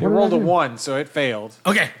 it rolled a 1, so it failed.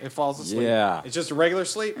 Okay. It falls asleep. Yeah. It's just a regular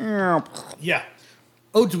sleep. Yeah.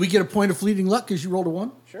 Oh, do we get a point of fleeting luck because you rolled a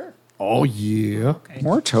 1? Sure. Oh, yeah.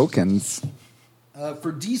 More tokens.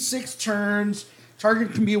 For D6 turns,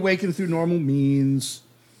 target can be awakened through normal means.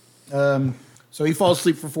 So he falls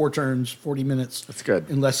asleep for 4 turns, 40 minutes. That's good.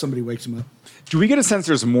 Unless somebody wakes him up. Do we get a sense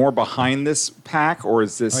there's more behind this pack, or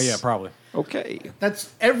is this? Oh yeah, probably. Okay. That's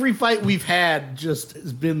every fight we've had just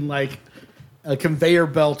has been like a conveyor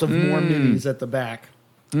belt of more minis at the back.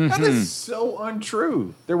 That is so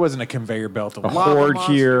untrue. There wasn't a conveyor belt of A lava horde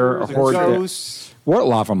here, a monsters and horde there. ghosts. What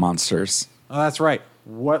lava monsters? Oh, that's right.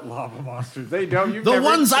 What lava monsters? They don't. You've The never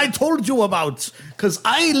ones I told you about, because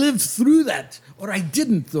I lived through that. Or I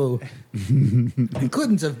didn't, though. I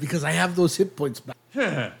couldn't have, because I have those hit points back.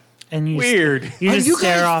 And you Weird. You Are just you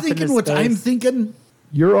stare guys off thinking into what space. I'm thinking?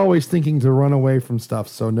 You're always thinking to run away from stuff,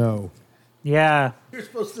 so no. Yeah. You're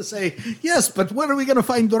supposed to say, yes, but where are we going to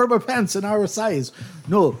find rubber pants in our size?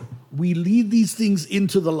 No, we lead these things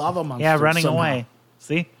into the lava monster. Yeah, running somehow. away.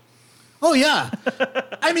 See? Oh, yeah.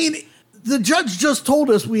 I mean, the judge just told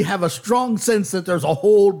us we have a strong sense that there's a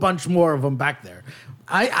whole bunch more of them back there.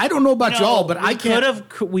 I don't know about y'all, but I can't.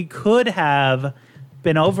 We could have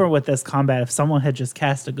been over with this combat if someone had just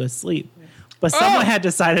cast a good sleep. But someone had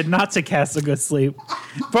decided not to cast a good sleep.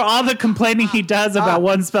 For all the complaining he does about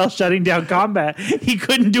one spell shutting down combat, he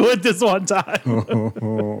couldn't do it this one time.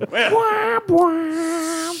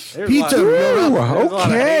 Peter, you're up.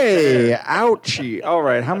 Okay. Ouchie. All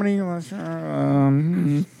right. How many?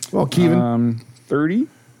 Well, Kevin. 30.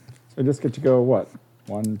 So just get to go what?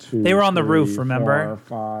 1, 2. They were on the 3, roof, remember?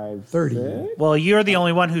 4, 5, 30. 6. Well, you're the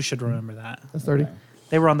only one who should remember that. That's 30.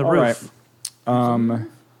 They were on the All roof. right.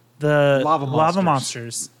 The Lava lava monsters.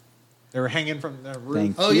 monsters. They were hanging from the roof.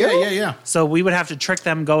 Thank Oh, you. yeah. So we would have to trick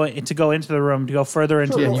them to go into the room, to go further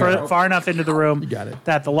into far enough into the room got it.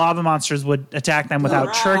 that the lava monsters would attack them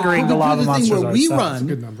without triggering the lava thing monsters. where we ourselves. run,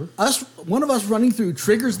 good number. one of us running through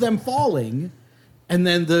triggers them falling, and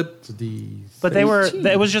then It's a D. But they were.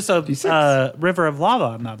 It was just a D6. river of lava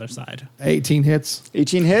on the other side. 18 hits.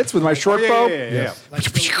 18 hits with my short bow. Yeah. like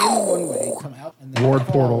go in one way, come out, and then Ward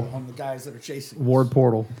fall portal. on the guys that are chasing. Ward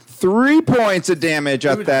portal. 3 points of damage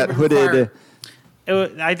at would- that it would hooded.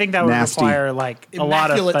 require- I think that would Nasty. require like a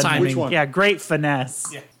lot of Immaculate finesse. timing. Which one? Yeah, great finesse.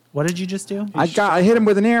 Yeah. What did you just do? I hit him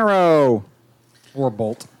with an arrow. Or a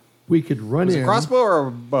bolt. We could run Is it in. a crossbow or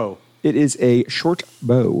a bow? It is a short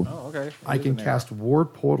bow. Oh, okay. I can cast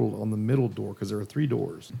Ward Portal on the middle door because there are 3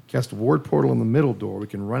 doors. Cast Ward Portal on the middle door. We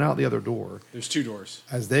can run out the other door. There's 2 doors.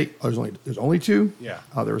 As they, there's only 2. Yeah.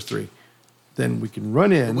 Oh, there was 3. Then we can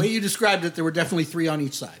run in. The way you described it, there were definitely 3 on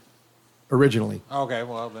each side. Originally, Okay,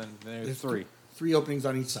 well, then there's 3. 3 openings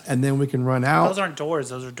on each side. and then we can run out. Those aren't doors;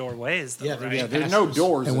 those are doorways. Though, Yeah, right? Yeah, there's no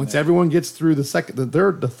doors. And in once there. everyone gets through the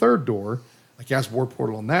third door, I cast Ward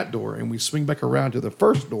Portal on that door, and we swing back around to the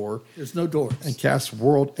first door There's no doors. and cast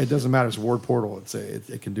World. It doesn't matter; it's Ward Portal.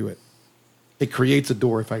 It can do it. It creates a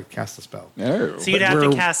door if I cast a spell, Oh. So you'd But have to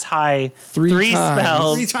we're cast high 3 times.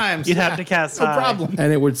 spells. 3 times. You'd yeah. have to cast No high. problem.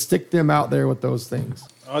 and it would stick them out there with those things.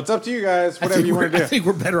 Oh, it's up to you guys. I Whatever think you we're- want to do. I think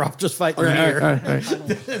we're better off just fighting All right, here. all right, all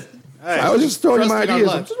right. I was just throwing you my Trusting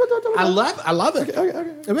our ideas. luck. I love it.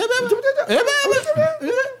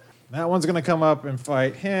 That one's going to come up and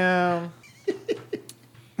fight him.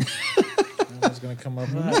 That one's going to come up.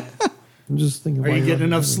 I'm just thinking. Are you getting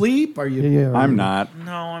enough sleep? Are you? Yeah, I'm not.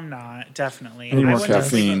 No, I'm not. Definitely. Need I more went to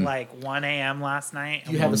sleep caffeine. at like 1 a.m. last night.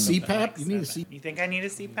 Do you have a CPAP? You need a CPAP. You think I need a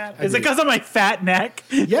CPAP? Is it because of my fat neck?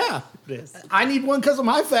 Yeah. It is. I need one because of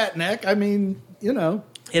my fat neck. I mean, you know.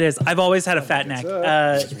 It is. I've always had a fat neck.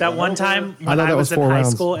 That one time when thought I that was was in 4 high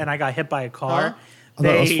rounds. school and I got hit by a car, I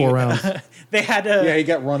thought it was 4 rounds. they had Yeah, to he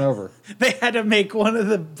got run over. they had to make one of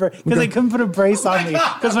the because they couldn't put a brace on me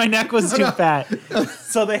because my neck was too fat.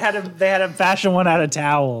 So they had to fashion one out of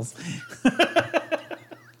towels.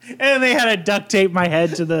 And they had to duct tape my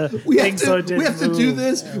head to the thing so it didn't we have to move. do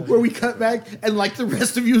this where we cut back and like the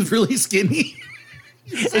rest of you is really skinny.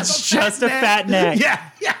 It's just a fat neck. Yeah,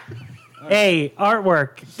 yeah. Hey,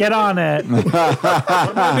 artwork, get on it. What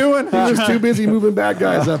am I doing? He was too busy moving bad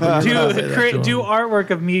guys up. and you're gonna say that to him. Do artwork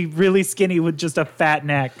of me really skinny with just a fat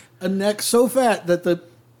neck. A neck so fat that the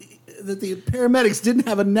paramedics didn't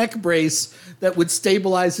have a neck brace that would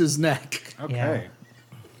stabilize his neck. Okay. Yeah.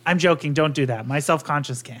 I'm joking. Don't do that. My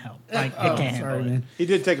self-conscious can't help. It can't handle it. He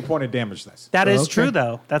did take a point of damage this. That is Okay. true,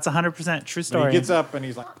 though. That's 100% true So story. he gets up and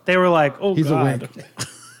he's like, They were like, "Oh He's God, awake.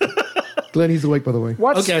 Glenn, he's awake, by the way.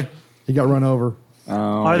 What? Okay. He got run over.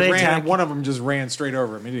 are they attacking?" one of them just ran straight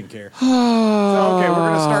over him. He didn't care. So, okay, we're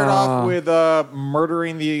going to start off with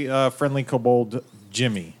murdering the friendly kobold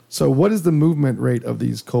Jimmy. So, what is the movement rate of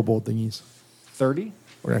these kobold thingies? 30.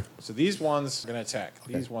 Okay. So these ones are going to attack.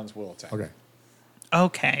 These ones will attack. Okay.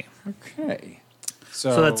 Okay, Okay.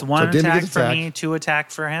 so that's one Dimmy attack gets for attack. me, 2 attack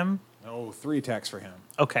for him. No, 3 attacks for him.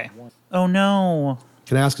 Okay. Oh no!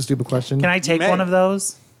 Can I ask a stupid question? Can I take may. one of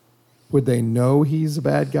those? Would they know he's a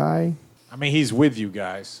bad guy? I mean, he's with you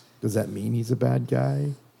guys. Does that mean he's a bad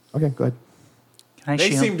guy? Okay, go ahead. Can I They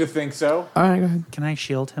shield? seem to think so. All right, go ahead. Can I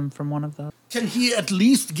shield him from one of those? Can he at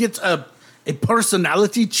least get a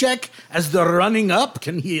personality check as they're running up?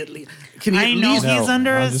 Can he at least? Can he I at know least? he's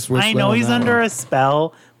under I'll a. just wish I well know on he's that under one. a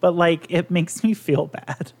spell, but like it makes me feel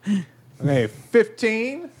bad. Okay,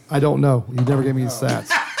 15. I don't know. You never gave me his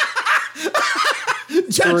stats.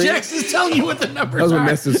 Judge X is telling you what the numbers Those are. are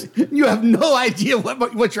misses. You have no idea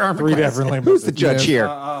what your armor 3 class is. definitely. Who's the judge here?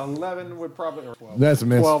 11 would probably. Or 12. That's a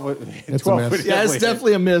miss. 12 would, That's a 12 miss. would Yeah, it's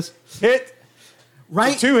definitely a miss. hit.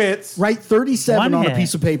 Right, 2 hits. write 37 One on hit. a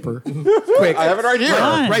piece of paper. Quick. I have it right here.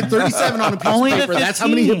 One. Write 37 on a piece Only of the paper. That's how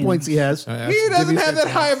many hit 15. points he has. He doesn't have that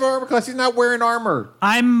high of armor class. He's not wearing armor.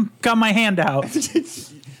 I'm got my hand out.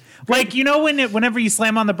 Like you know whenever you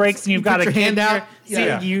slam on the brakes and you've got put a your hand kid out? here,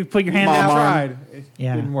 Yeah. you put your hand I out. tried. It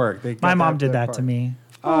Yeah. didn't work. They got My mom did that part. to me.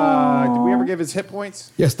 Did we ever give his hit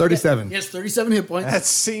points? Yes, 37. He has 37 hit points. That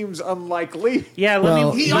seems unlikely. Yeah,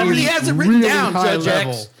 Well, He already has it written down, high Judge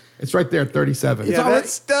level. X. It's right there, 37. Yeah, already-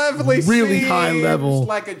 that's definitely really high seems level.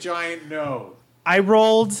 like a giant no. I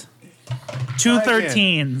rolled 2 Try again.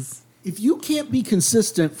 13s. If you can't be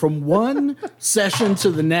consistent from one session to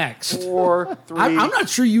the next, 4, 3. I'm not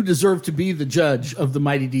sure you deserve to be the judge of the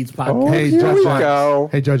Mighty Deeds podcast. Hey, Here Judge we X. go.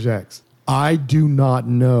 Hey, Judge X. I do not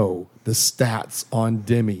know the stats on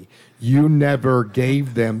Demi. You never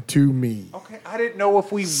gave them to me. Okay, I didn't know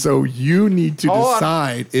if we. So you need to Hold on.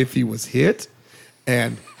 decide if he was hit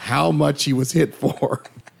and how much he was hit for.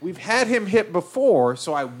 We've had him hit before,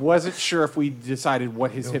 so I wasn't sure if we decided what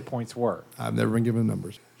his hit points were. I've never been given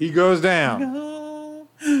numbers. He goes down. No.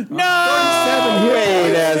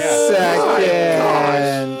 Wait a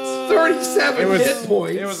second. 37 hit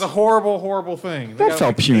points. It was a horrible, horrible thing. They That got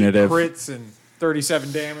felt punitive. 8 crits and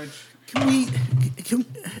 37 damage.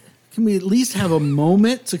 Can we at least have a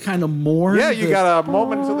moment to kind of mourn? Yeah, you got a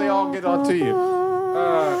moment until they all get onto you.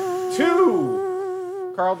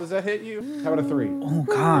 2. Carl, does that hit you? How about a 3? Oh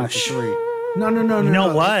gosh. 3. No. You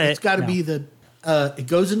know what? It's got to be the. It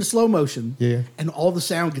goes into slow motion. Yeah. And all the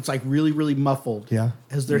sound gets like really, really muffled. Yeah.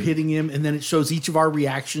 As they're hitting him, and then it shows each of our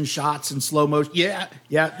reaction shots in slow motion. Yeah.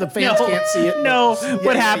 The fans can't see it. No, but-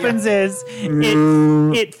 what Yeah, happens yeah. is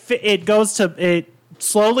it goes to it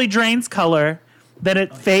slowly drains color, then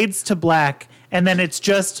it fades to black, and then it's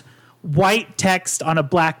just white text on a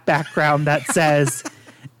black background that says,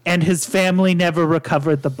 "And his family never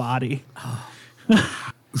recovered the body."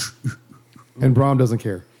 And Brahm doesn't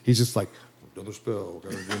care. He's just like, another spell.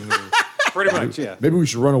 Pretty much, yeah. Maybe we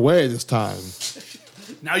should run away this time.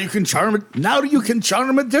 Now you can charm it. Now you can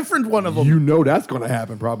charm a different one of them. You know that's going to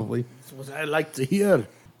happen probably. That's what I like to hear.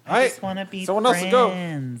 All right. Just want to be Someone else to go.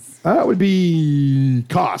 friends. That would be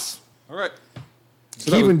Koss. All right.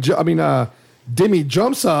 Dimmy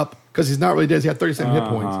jumps up because he's not really dead. He had 37 hit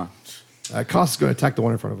points. Koss is going to attack the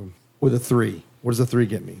one in front of him with a 3. What does a 3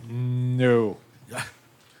 get me? No.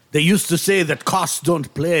 They used to say that costs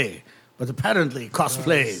don't play, but apparently cost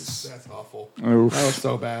plays. That's awful. Oof. That was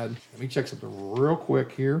so bad. Let me check something real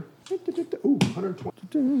quick here. Ooh,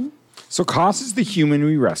 120. So Koss is the human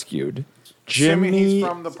we rescued. Jimmy, he's Jimmy,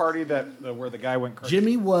 from the party where the guy went crazy.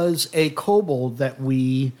 Jimmy was a kobold that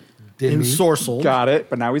we ensorcelled. got it,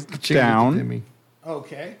 but now he's down, Dimmy.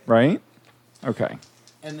 Okay. right? Okay.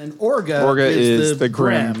 And then Orga, Orga is the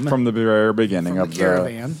Grim Grim from the very beginning from of the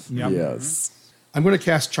caravan. Yes. I'm going to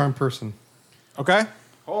cast Charm Person. Okay.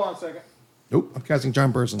 Hold on a second. Nope, I'm casting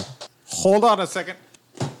Charm Person. Hold on a second.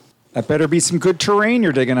 That better be some good terrain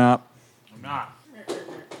you're digging up. I'm not.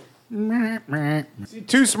 See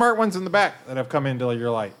 2 smart ones in the back that have come into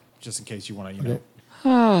your light, just in case you want to,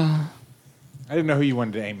 I didn't know who you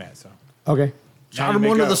wanted to aim at, so. Okay. Charm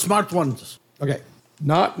one of the smart ones. Okay.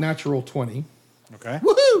 Not natural 20. Okay.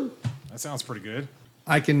 Woohoo! That sounds pretty good.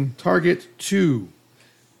 I can target 2.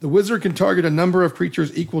 The wizard can target a number of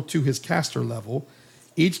creatures equal to his caster level.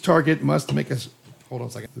 Each target must make a... Hold on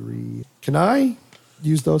a second. 3. Can I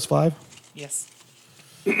use those 5? Yes.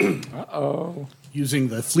 Using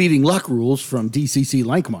the fleeting luck rules from DCC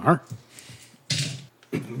Lankmar.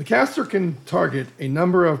 The caster can target a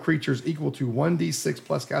number of creatures equal to 1d6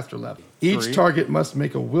 plus caster level. Each 3. target must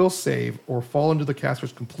make a will save or fall into the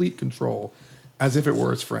caster's complete control as if it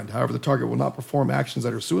were his friend. However, the target will not perform actions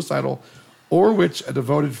that are suicidal or which a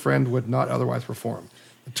devoted friend would not otherwise perform.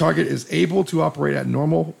 The target is able to operate at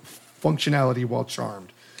normal functionality while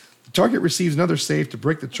charmed. The target receives another save to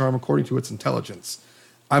break the charm according to its intelligence.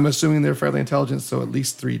 I'm assuming they're fairly intelligent, so at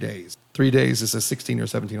least 3 days. 3 days is a 16 or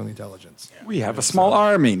 17 on the intelligence. We have a small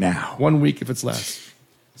army now. 1 week if it's less.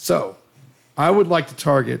 So, I would like to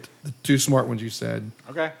target the 2 smart ones you said,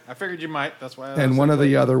 Okay. I figured you might. That's why. and one of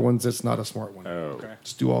the other ones that's not a smart one. Okay.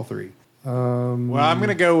 Just do all 3. Well, I'm going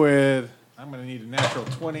to go with. I'm going to need a natural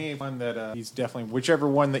 20. One that he's definitely. Whichever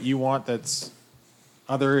one that you want that's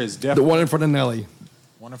other is The definitely. one in front of Nelly.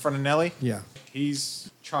 One in front of Nelly? Yeah. He's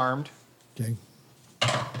charmed. Okay.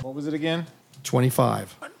 What was it again?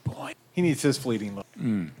 25. He needs his fleeting look.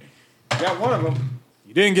 You got one of them.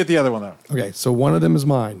 You didn't get the other one, though. Okay, so one of them is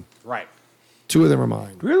mine. Right. 2 of them are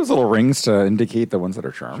mine. Do we have those little rings to indicate the ones that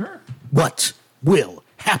are charmed? Sure. What will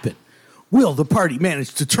happen? Will the party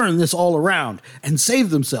manage to turn this all around and save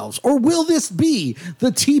themselves? Or will this be the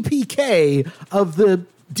TPK of the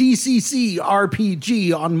DCC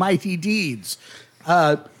RPG on Mighty Deeds?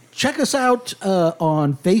 Check us out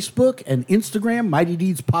on Facebook and Instagram, Mighty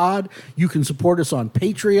Deeds Pod. You can support us on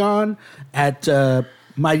Patreon at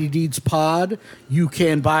Mighty Deeds Pod. You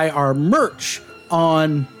can buy our merch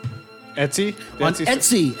on Etsy?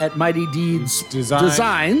 Etsy at Mighty Deeds Design.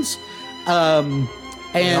 Designs.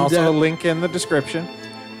 And also a link in the description.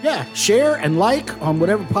 Yeah, share and like on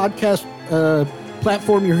whatever podcast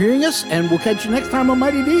platform you're hearing us, and we'll catch you next time on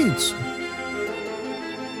Mighty Deeds.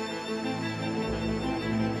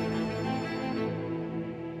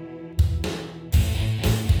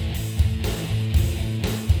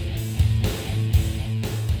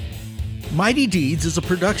 Mighty Deeds is a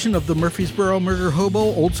production of the Murfreesboro Murder Hobo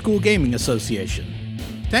Old School Gaming Association.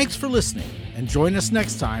 Thanks for listening. and join us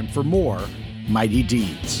next time for more Mighty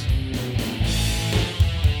Deeds.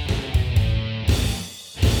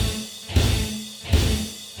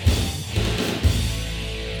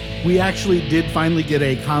 We actually did finally get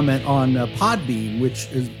a comment on Podbean, which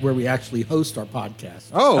is where we actually host our podcast.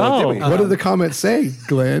 Oh, did we? What did the comments say,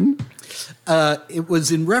 Glenn? It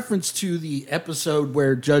was in reference to the episode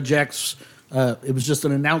where Judge X, it was just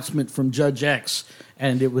an announcement from Judge X,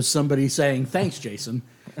 and it was somebody saying, "Thanks, Jason."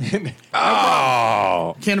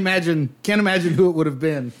 Oh, Can't imagine who it would have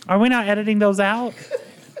been. Are we not editing those out?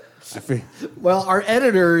 Well, our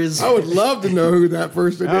editor is. I would love to know who that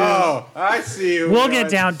person is. Oh, I see you. We'll get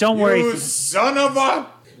down. Don't worry. You son of a...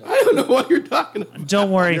 I don't know what you're talking about.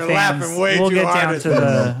 Don't worry, You're fans. laughing way We'll too get hard down at to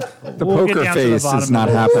the. the we'll get poker down to the face bottom is not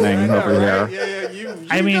of it. happening over Right? here. Yeah. You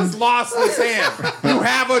I mean- just lost this hand. You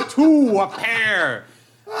have a pair.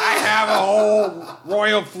 I have a whole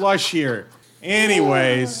royal flush here.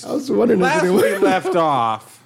 Anyways, I was wondering if last anyone- we left off,